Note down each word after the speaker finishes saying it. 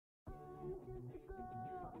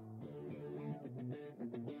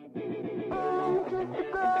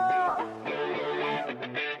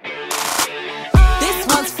This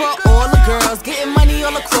one's for all the girls getting money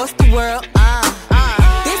all across the world.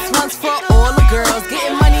 This one's for all the girls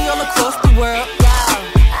getting money all across the world.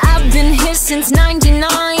 I've been here since '99.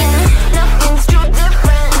 Nothing's too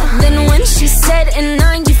different than when she said in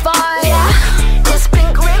 '95. This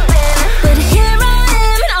pink ribbon, but here I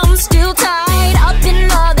am and I'm still tied up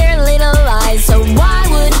in all their little lies. So why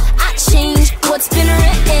would I change what's been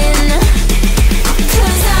written?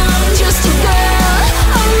 'Cause I'm just a girl,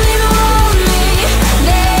 only want me.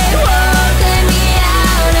 They won't let me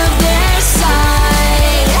out of their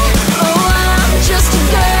sight. Oh, I'm just a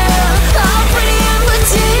girl, all pretty and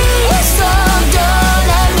petite. So don't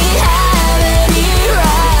let me have any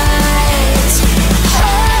rights.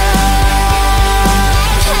 Oh,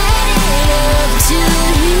 I'm headed up to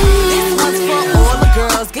you. This one's for all the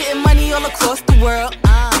girls getting money all across the world.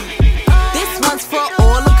 This one's for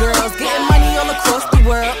all the girls getting money all across the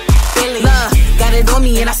world. Billy, love, got it on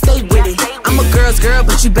me and I stay with it. I'm a girl's girl,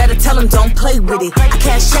 but you better tell them don't play with it. I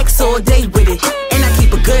cash checks all day with it, and I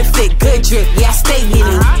keep a good fit, good drip. Yeah, I stay in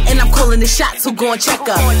it, and I'm calling the shots, so go and check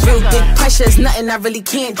up. Real big pressure is nothing I really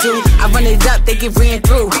can't do. I run it up, they get ran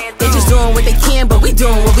through. They just doing what they can, but we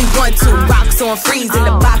doing what we want to. Rocks on freeze in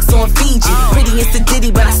the box on Fiji. Pretty is the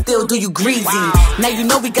ditty, but I still do you greasy. Now you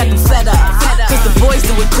know we got them fed up, 'cause the boys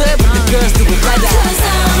do it good, but the girls do it better. 'Cause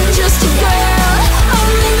I'm just a girl,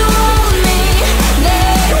 only want me.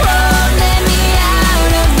 They won't let me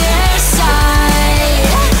out of their sight.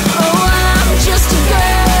 Oh, I'm just a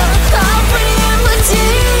girl, all pretty and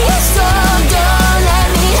petite. So don't let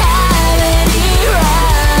me have any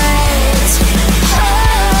rights. Oh,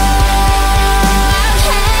 I'm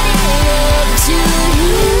headed up to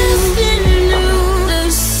you. Nothing new to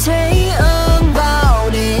say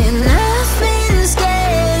about it. Nothing's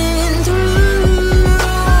getting through.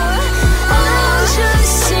 I'll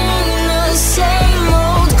just sing the same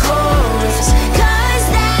old chorus, 'cause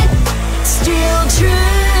that's still true.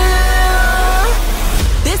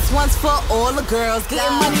 This one's for all the girls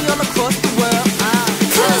getting money all across the world.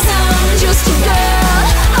 'Cause I'm just a girl,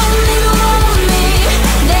 only want